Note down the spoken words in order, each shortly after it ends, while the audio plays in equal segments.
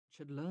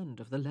had learned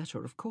of the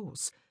letter, of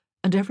course,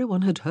 and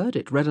everyone had heard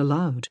it read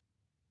aloud.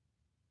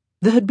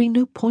 There had been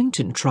no point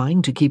in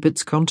trying to keep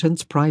its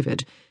contents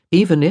private,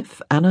 even if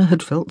Anna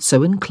had felt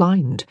so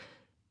inclined.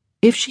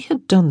 If she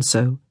had done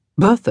so,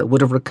 Bertha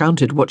would have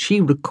recounted what she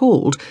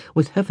recalled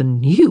with heaven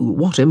knew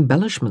what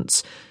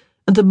embellishments,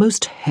 and the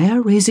most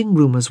hair-raising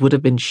rumours would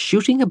have been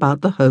shooting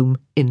about the home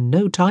in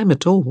no time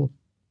at all.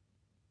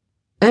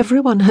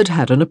 Everyone had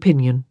had an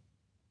opinion.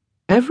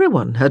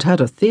 Everyone had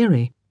had a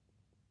theory.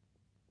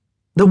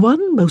 The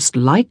one most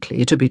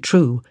likely to be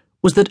true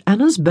was that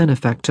Anna's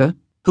benefactor,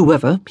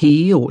 whoever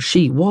he or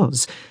she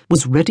was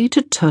ready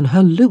to turn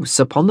her loose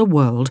upon the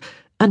world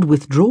and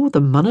withdraw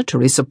the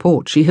monetary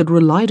support she had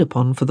relied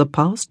upon for the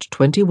past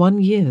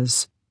 21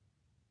 years.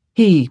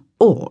 He,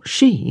 or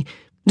she,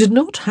 did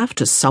not have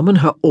to summon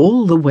her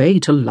all the way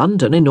to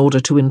London in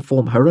order to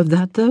inform her of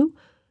that, though.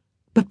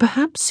 But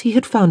perhaps he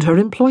had found her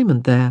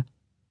employment there.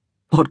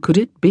 What could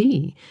it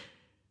be?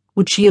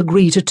 Would she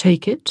agree to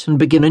take it and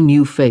begin a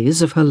new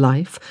phase of her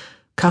life,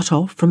 cut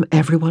off from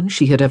everyone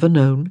she had ever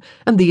known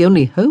and the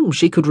only home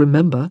she could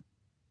remember?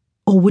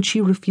 Or would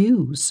she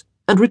refuse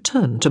and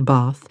return to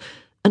Bath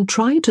and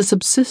try to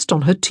subsist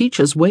on her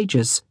teacher's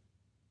wages?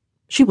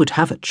 She would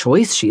have a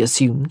choice, she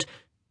assumed.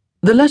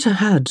 The letter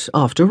had,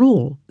 after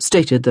all,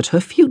 stated that her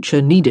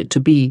future needed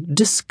to be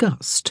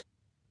discussed.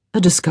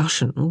 A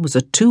discussion was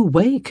a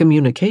two-way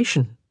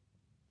communication.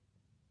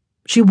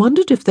 She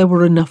wondered if there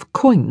were enough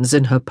coins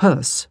in her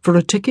purse for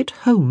a ticket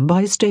home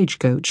by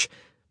stagecoach.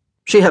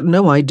 She had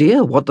no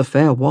idea what the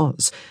fare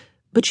was,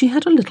 but she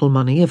had a little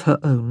money of her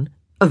own,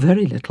 a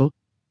very little,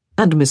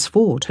 and Miss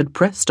Ford had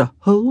pressed a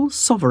whole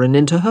sovereign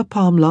into her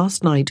palm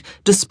last night,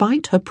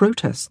 despite her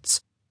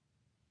protests.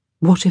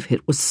 What if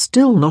it was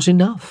still not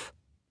enough?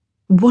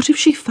 What if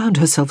she found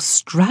herself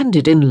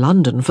stranded in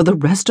London for the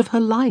rest of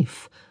her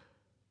life?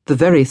 The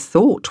very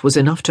thought was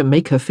enough to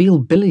make her feel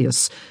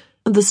bilious,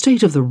 and the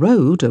state of the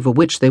road over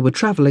which they were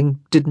travelling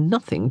did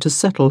nothing to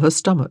settle her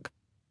stomach.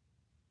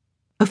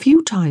 A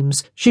few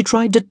times she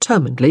tried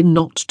determinedly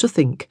not to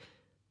think.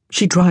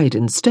 She tried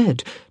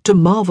instead to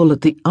marvel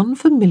at the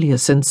unfamiliar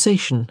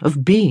sensation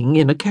of being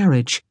in a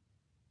carriage,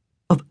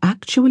 of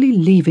actually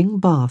leaving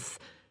Bath,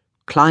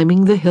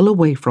 climbing the hill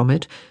away from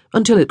it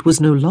until it was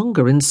no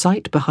longer in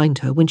sight behind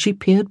her when she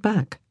peered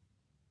back.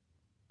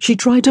 She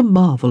tried to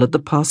marvel at the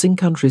passing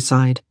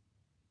countryside.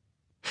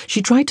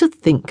 She tried to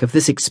think of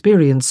this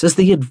experience as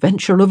the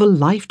adventure of a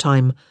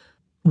lifetime,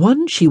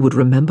 one she would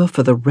remember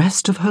for the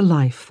rest of her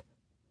life.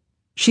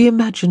 She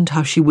imagined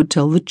how she would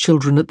tell the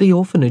children at the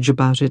orphanage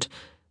about it,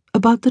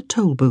 about the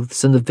toll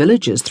booths and the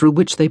villages through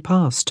which they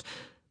passed,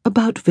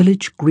 about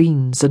village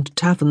greens and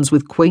taverns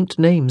with quaint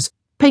names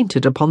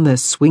painted upon their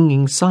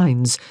swinging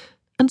signs,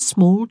 and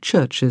small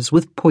churches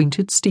with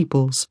pointed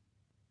steeples,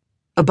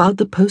 about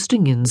the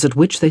posting-inns at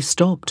which they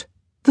stopped,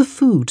 the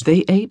food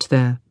they ate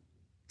there,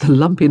 the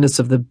lumpiness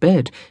of the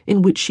bed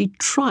in which she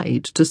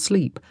tried to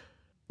sleep,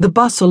 the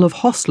bustle of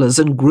hostlers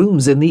and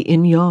grooms in the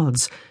inn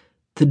yards,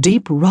 the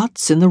deep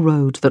ruts in the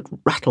road that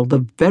rattled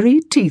the very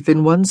teeth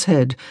in one's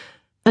head,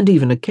 and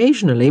even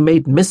occasionally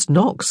made Miss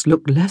Knox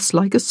look less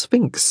like a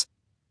sphinx.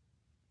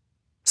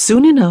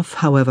 Soon enough,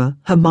 however,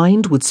 her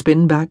mind would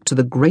spin back to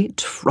the great,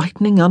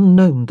 frightening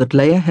unknown that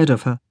lay ahead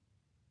of her.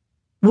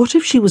 What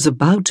if she was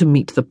about to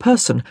meet the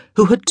person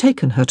who had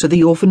taken her to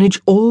the orphanage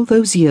all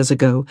those years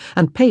ago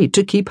and paid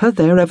to keep her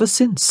there ever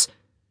since?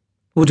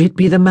 Would it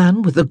be the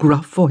man with the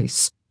gruff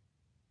voice?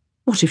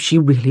 What if she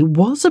really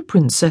was a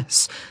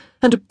princess,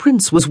 and a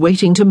prince was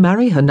waiting to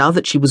marry her now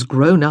that she was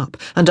grown up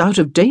and out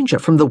of danger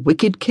from the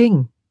wicked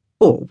king,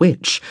 or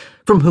witch,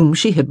 from whom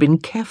she had been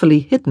carefully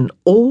hidden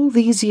all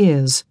these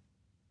years?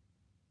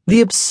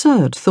 The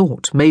absurd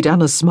thought made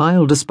Anna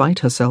smile despite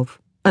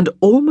herself, and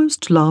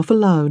almost laugh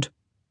aloud.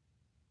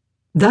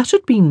 That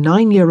had been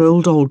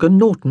 9-year-old Olga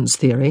Norton's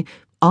theory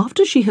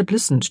after she had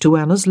listened to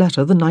Anna's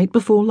letter the night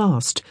before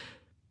last.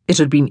 It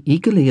had been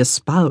eagerly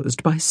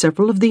espoused by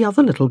several of the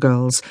other little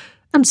girls,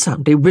 and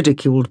soundly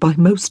ridiculed by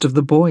most of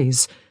the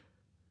boys.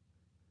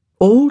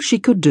 All she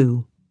could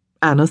do,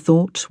 Anna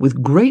thought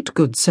with great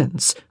good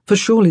sense, for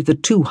surely the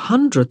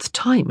 200th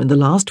time in the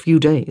last few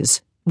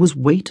days, was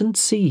wait and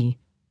see.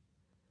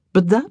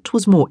 But that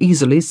was more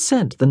easily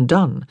said than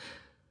done.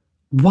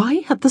 Why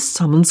had the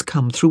summons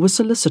come through a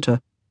solicitor?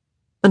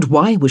 And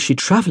why was she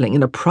travelling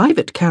in a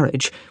private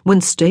carriage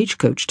when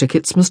stagecoach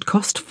tickets must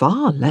cost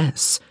far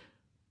less?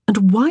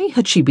 And why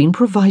had she been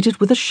provided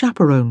with a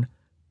chaperone?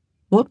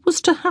 What was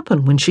to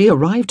happen when she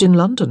arrived in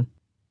London?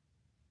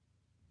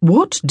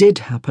 What did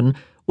happen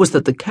was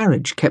that the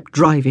carriage kept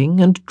driving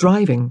and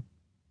driving.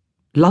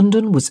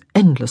 London was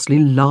endlessly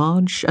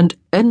large and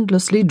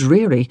endlessly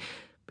dreary,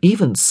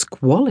 even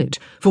squalid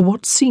for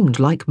what seemed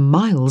like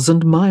miles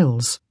and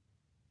miles.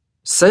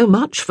 So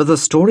much for the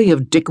story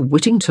of Dick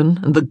Whittington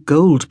and the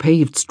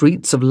gold-paved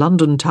streets of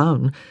London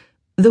town,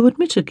 though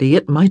admittedly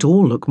it might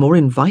all look more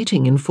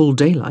inviting in full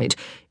daylight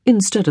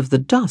instead of the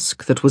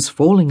dusk that was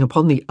falling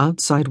upon the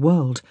outside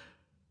world.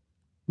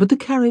 But the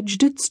carriage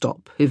did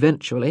stop,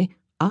 eventually,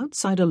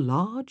 outside a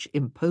large,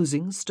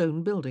 imposing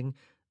stone building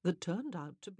that turned out to be